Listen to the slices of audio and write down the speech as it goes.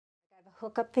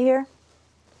hook up here.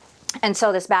 And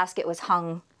so this basket was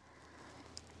hung,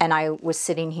 and I was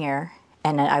sitting here,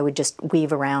 and I would just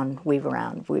weave around, weave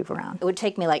around, weave around. It would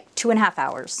take me like 2.5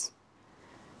 hours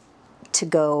to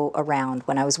go around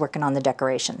when I was working on the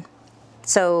decoration.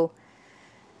 So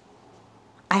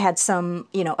I had some,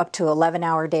 you know, up to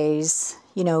 11-hour days,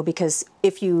 you know, because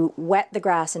if you wet the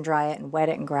grass and dry it and wet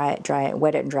it and dry it,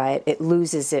 wet it and dry it, it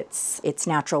loses its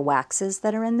natural waxes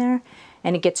that are in there,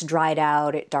 and it gets dried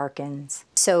out, it darkens.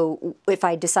 So if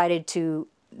I decided to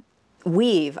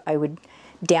weave, I would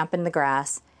dampen the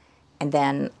grass, and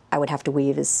then I would have to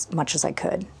weave as much as I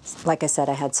could. Like I said,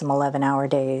 I had some 11-hour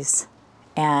days,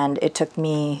 and it took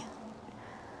me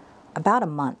about a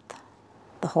month,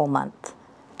 the whole month,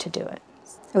 to do it.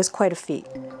 It was quite a feat.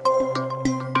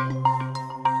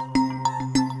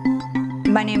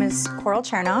 My name is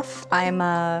Chernof. I'm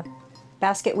a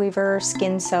basket weaver,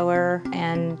 skin sewer,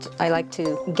 and I like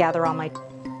to gather all my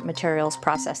materials,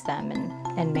 process them,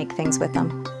 and make things with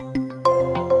them.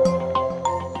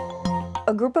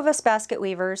 A group of us basket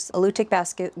weavers, Alutiiq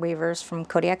basket weavers from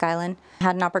Kodiak Island,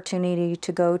 had an opportunity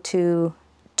to go to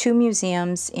 2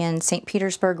 museums in St.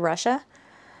 Petersburg, Russia,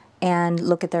 and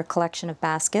look at their collection of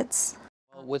baskets.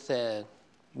 With the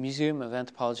Museum of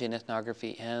Anthropology and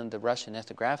Ethnography and the Russian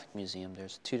Ethnographic Museum,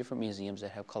 there's 2 different museums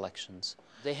that have collections.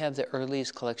 They have the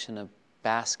earliest collection of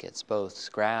baskets,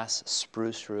 both grass,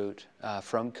 spruce root,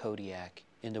 from Kodiak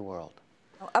in the world.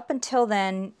 Up until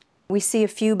then, we see a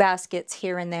few baskets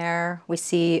here and there. We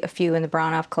see a few in the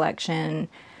Chernof collection.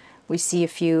 We see a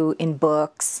few in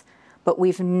books, but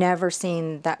we've never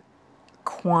seen that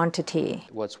quantity.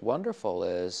 What's wonderful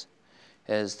is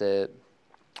that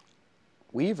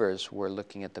weavers were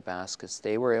looking at the baskets.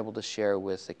 They were able to share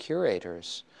with the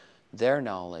curators their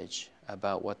knowledge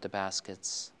about what the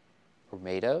baskets were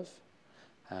made of,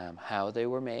 how they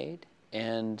were made,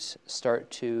 and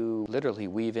start to literally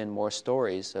weave in more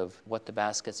stories of what the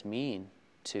baskets mean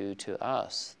to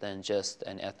us than just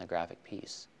an ethnographic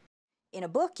piece. In a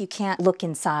book, you can't look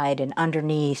inside and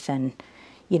underneath and,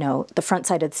 you know, the front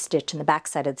side of the stitch and the back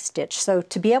side of the stitch. So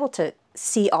to be able to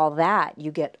see all that,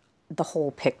 you get the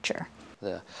whole picture.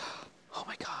 Oh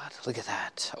my God, look at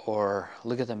that. Or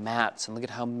look at the mats and look at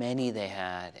how many they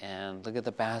had, and look at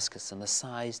the baskets and the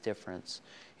size difference.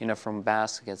 You know, from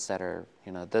baskets that are,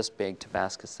 you know, this big to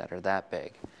baskets that are that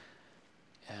big.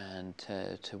 And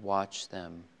to watch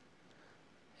them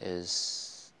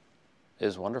is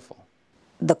wonderful.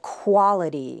 The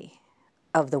quality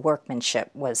of the workmanship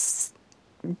was,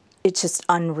 it's just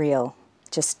unreal,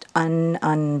 just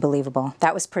unbelievable.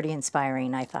 That was pretty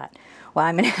inspiring. I thought, well,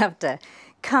 I'm going to have to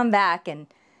come back and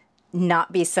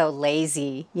not be so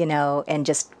lazy, you know, and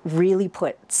just really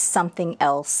put something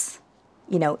else,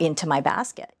 you know, into my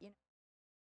basket.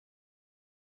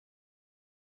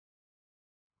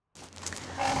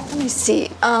 Let me see.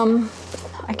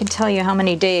 I can tell you how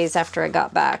many days after I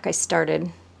got back I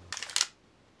started.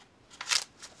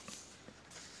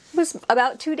 It was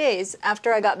about 2 days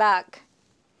after I got back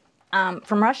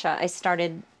from Russia, I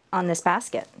started on this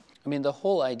basket. I mean, the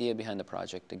whole idea behind the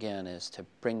project, again, is to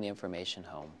bring the information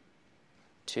home,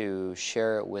 to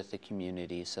share it with the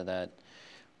community so that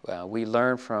we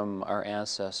learn from our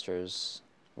ancestors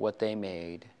what they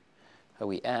made,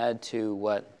 we add to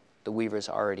what the weavers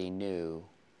already knew,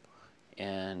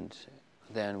 and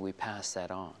then we pass that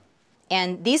on.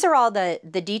 And these are all the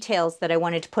details that I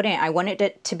wanted to put in. I wanted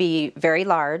it to be very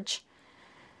large.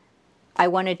 I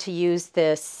wanted to use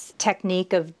this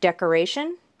technique of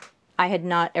decoration. I had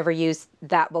not ever used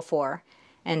that before.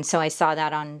 And so I saw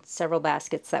that on several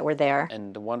baskets that were there.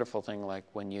 And the wonderful thing, like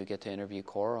when you get to interview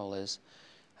Coral, is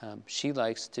she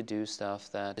likes to do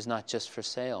stuff that is not just for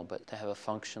sale, but to have a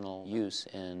functional use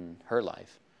in her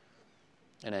life.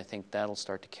 And I think that'll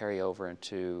start to carry over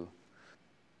into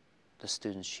the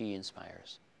students she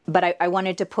inspires. But I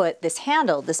wanted to put this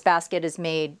handle. This basket is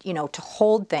made, you know, to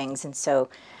hold things. And so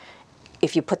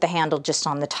if you put the handle just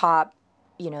on the top,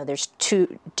 you know, there's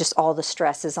just all the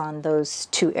stress is on those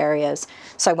 2 areas.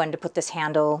 So I wanted to put this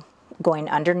handle going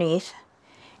underneath.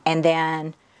 And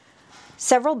then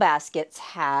several baskets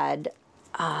had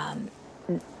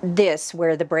this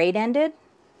where the braid ended,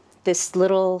 this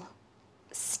little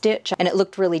stitch, and it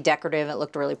looked really decorative, it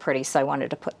looked really pretty, so I wanted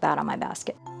to put that on my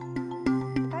basket.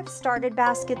 I've started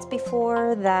baskets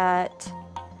before that,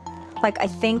 like, I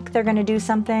think they're gonna do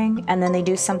something and then they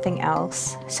do something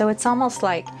else. So it's almost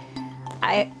like,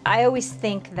 I always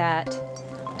think that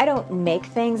I don't make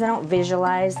things, I don't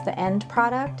visualize the end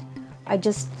product. I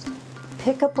just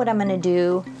pick up what I'm gonna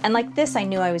do. And like this, I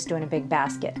knew I was doing a big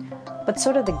basket, but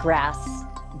sort of the grass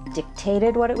dictates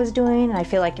dictated what it was doing. And I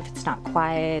feel like if it's not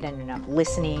quiet and I'm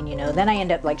listening, you know, then I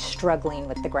end up like struggling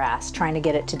with the grass, trying to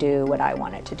get it to do what I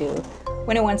want it to do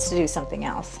when it wants to do something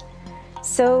else.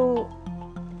 So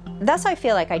that's how I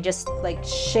feel like I just like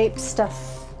shape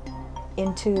stuff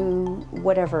into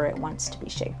whatever it wants to be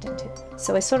shaped into.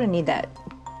 So I sort of need that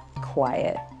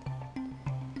quiet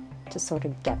to sort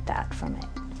of get that from it.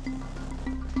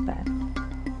 But